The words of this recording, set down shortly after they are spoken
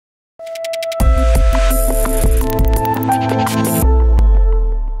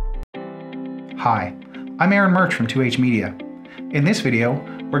Hi, I'm Aaron from 2H Media. In this video,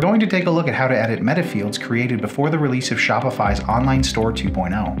 we're going to take a look at how to edit Metafields created before the release of Shopify's Online Store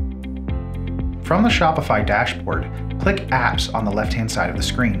 2.0. From the Shopify dashboard, click Apps on the left-hand side of the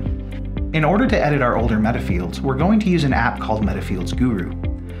screen. In order to edit our older Metafields, we're going to use an app called Metafields Guru.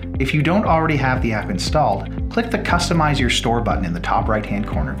 If you don't already have the app installed, click the Customize Your Store button in the top right-hand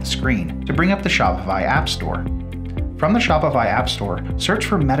corner of the screen to bring up the Shopify App Store. From the Shopify App Store, search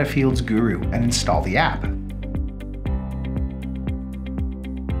for Metafields Guru and install the app.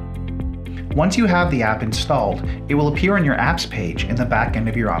 Once you have the app installed, it will appear on your apps page in the back end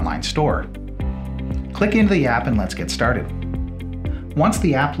of your online store. Click into the app and let's get started. Once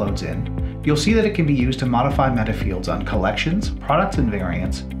the app loads in, you'll see that it can be used to modify Metafields on collections, products and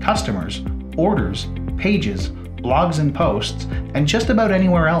variants, customers, orders, pages, blogs and posts, and just about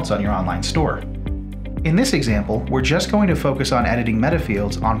anywhere else on your online store. In this example, we're just going to focus on editing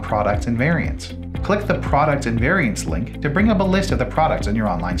Metafields on products and variants. Click the Products and Variants link to bring up a list of the products in your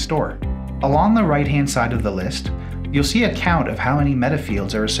online store. Along the right-hand side of the list, you'll see a count of how many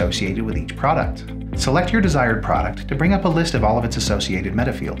Metafields are associated with each product. Select your desired product to bring up a list of all of its associated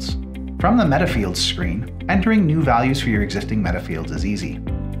Metafields. From the Metafields screen, entering new values for your existing Metafields is easy.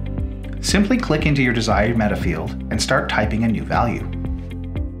 Simply click into your desired Metafield and start typing a new value.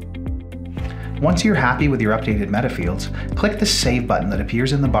 Once you're happy with your updated Metafields, click the Save button that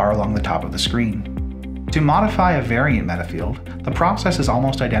appears in the bar along the top of the screen. To modify a variant Metafield, the process is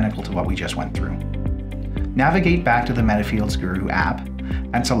almost identical to what we just went through. Navigate back to the Metafields Guru app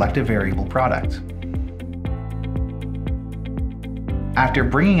and select a variable product. After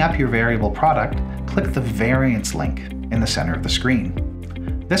bringing up your variable product, click the Variants link in the center of the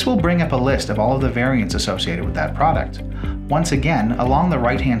screen. This will bring up a list of all of the variants associated with that product. Once again, along the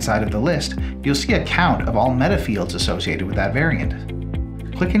right-hand side of the list, you'll see a count of all Metafields associated with that variant.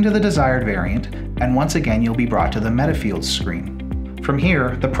 Click into the desired variant, and once again you'll be brought to the Metafields screen. From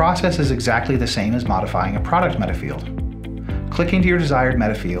here, the process is exactly the same as modifying a product Metafield. Click into your desired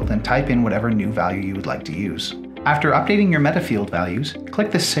Metafield and type in whatever new value you would like to use. After updating your Metafield values,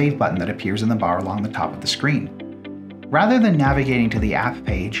 click the Save button that appears in the bar along the top of the screen. Rather than navigating to the app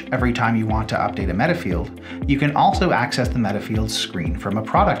page every time you want to update a Metafield, you can also access the Metafields screen from a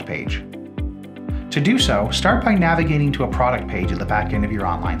product page. To do so, start by navigating to a product page at the back end of your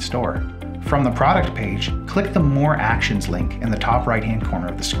online store. From the product page, click the More Actions link in the top right-hand corner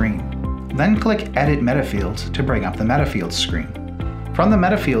of the screen. Then click Edit Metafields to bring up the Metafields screen. From the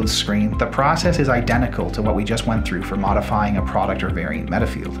Metafields screen, the process is identical to what we just went through for modifying a product or variant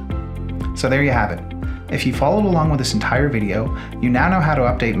Metafield. So there you have it. If you followed along with this entire video, you now know how to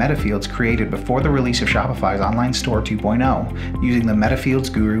update Metafields created before the release of Shopify's Online Store 2.0 using the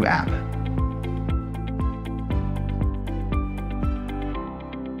Metafields Guru app.